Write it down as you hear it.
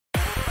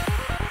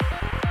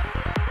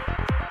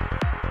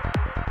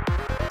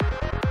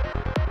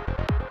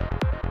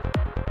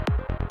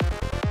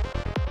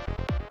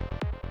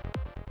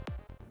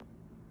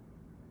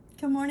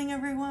morning,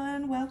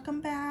 everyone.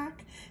 Welcome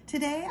back.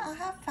 Today I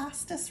have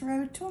Fastest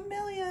Road to a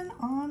Million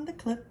on the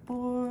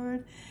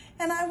clipboard.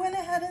 And I went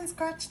ahead and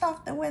scratched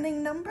off the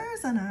winning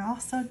numbers, and I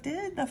also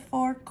did the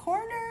 4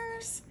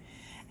 corners.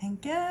 And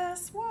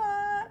guess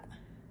what?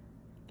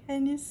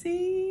 Can you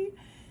see?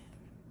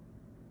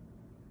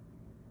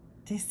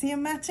 Do you see a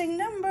matching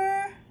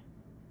number?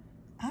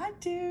 I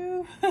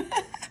do.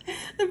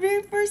 The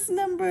very first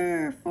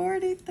number,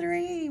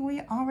 43.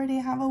 We already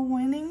have a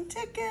winning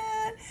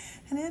ticket,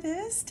 and it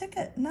is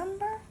ticket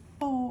number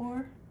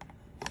 4.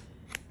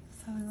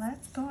 So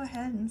let's go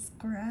ahead and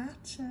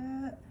scratch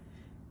it.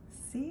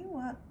 See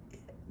what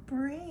it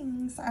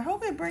brings. I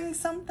hope it brings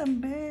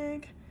something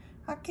big.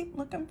 I keep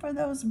looking for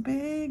those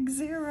big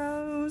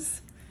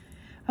zeros.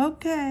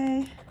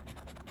 Okay.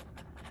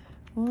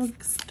 We'll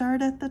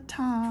start at the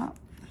top.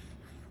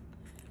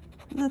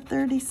 The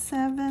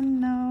 37,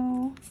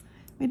 no.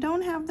 We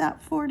don't have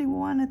that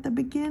 41 at the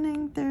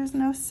beginning. There's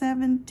no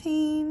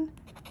 17.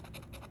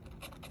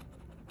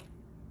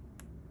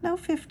 No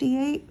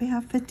 58, we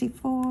have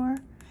 54.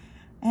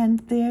 And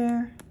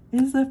there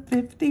is a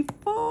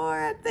 54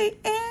 at the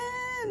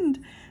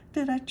end.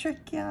 Did I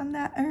trick you on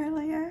that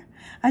earlier?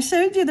 I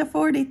showed you the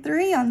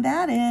 43 on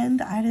that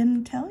end. I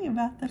didn't tell you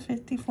about the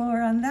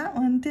 54 on that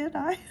one, did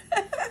I?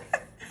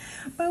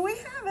 But we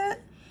have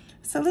it.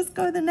 So let's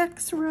go to the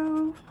next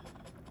row.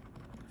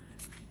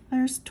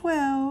 There's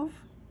 12.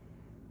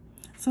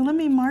 So let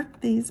me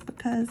mark these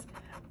because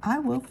I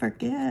will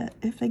forget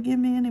if they give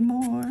me any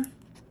more.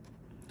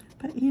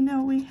 But you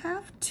know, we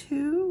have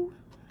 2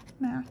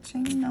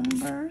 matching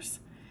numbers.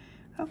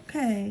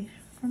 Okay,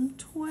 from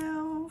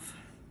 12.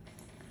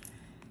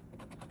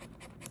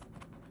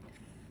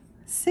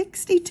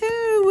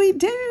 62, we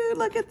do.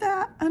 Look at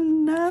that.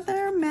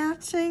 Another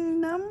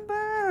matching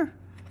number.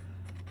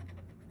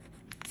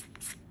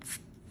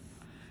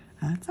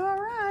 That's all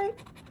right.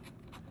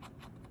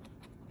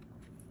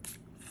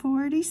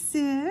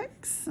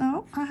 46.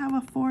 Oh, I have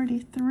a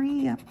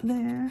 43 up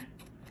there.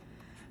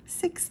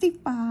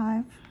 65.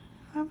 I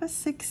have a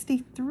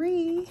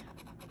 63.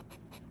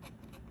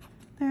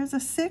 There's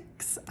a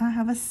 6. I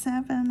have a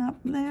 7 up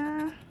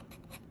there.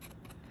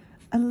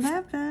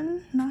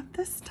 11. Not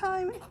this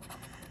time.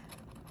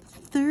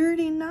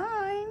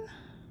 39.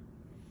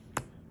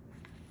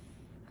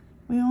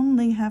 We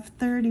only have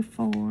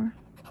 34.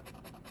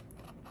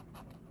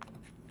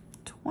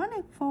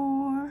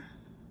 24.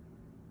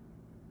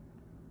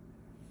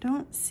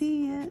 Don't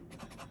see it.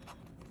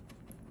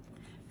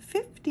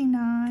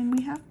 59,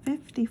 we have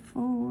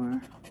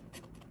 54.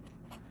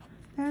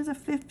 There's a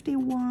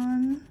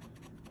 51.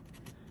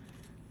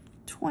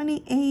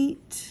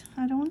 28,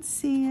 I don't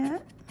see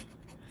it.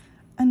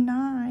 A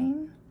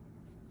 9.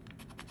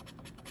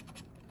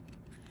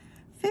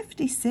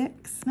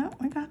 56, no,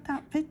 we got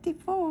that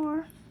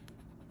 54.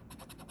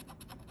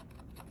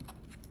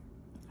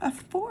 A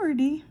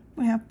 40,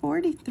 we have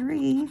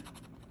 43.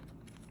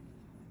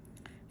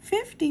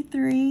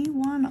 53,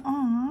 1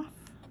 off.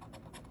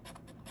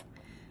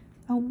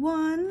 A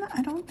 1,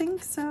 I don't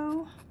think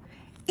so.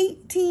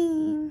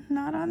 18,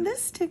 not on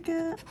this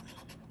ticket.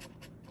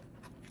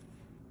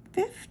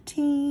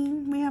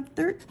 15, we have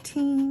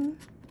 13.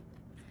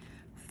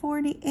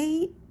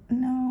 48,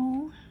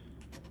 no.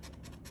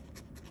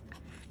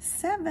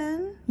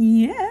 7,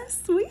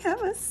 yes, we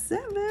have a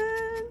 7.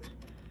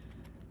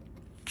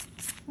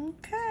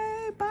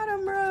 Okay,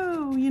 bottom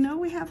row, you know,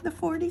 we have the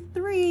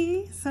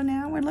 43, so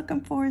now we're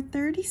looking for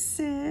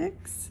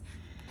 36.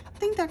 I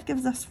think that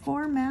gives us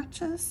 4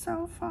 matches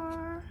so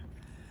far.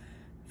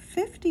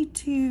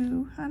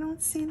 52, I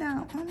don't see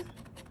that one.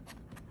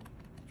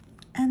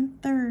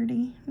 And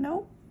 30,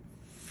 nope.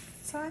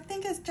 So I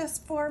think it's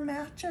just 4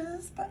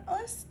 matches, but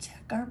let's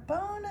check our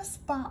bonus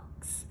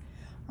box.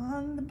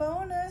 On the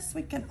bonus,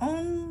 we can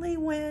only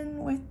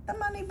win with the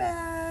money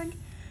bag,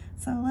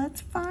 so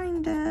let's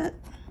find it.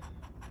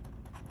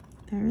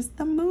 There's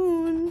the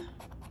moon,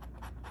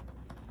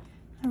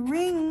 the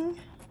ring,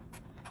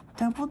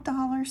 double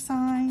dollar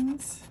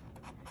signs,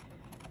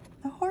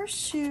 the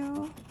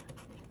horseshoe,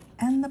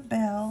 and the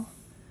bell.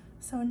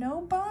 So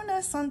no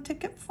bonus on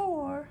ticket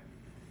 4.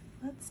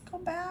 Let's go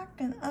back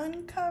and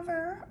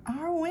uncover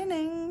our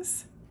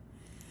winnings.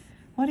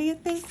 What do you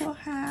think we'll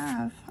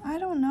have? I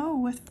don't know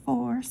with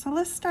 4. So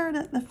let's start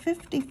at the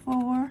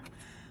 54.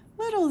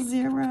 Little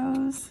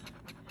zeros.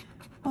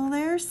 Well,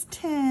 there's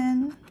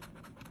 10.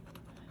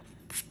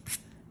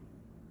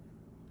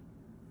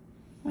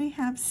 We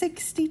have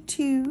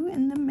 62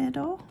 in the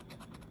middle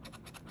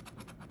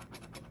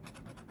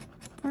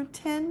for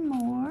 10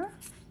 more.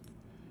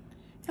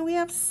 And we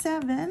have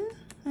 7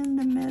 in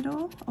the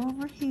middle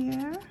over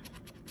here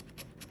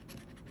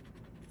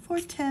for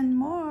 10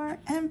 more,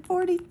 and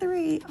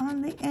 43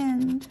 on the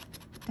end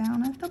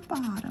down at the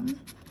bottom.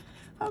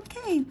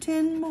 Okay,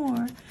 10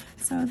 more.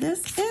 So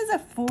this is a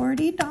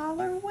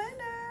 $40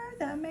 winner.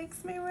 That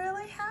makes me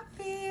really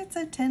happy. It's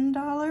a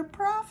 $10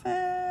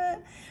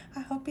 profit. I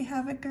hope you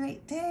have a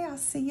great day. I'll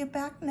see you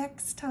back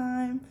next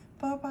time.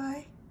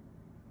 Bye-bye.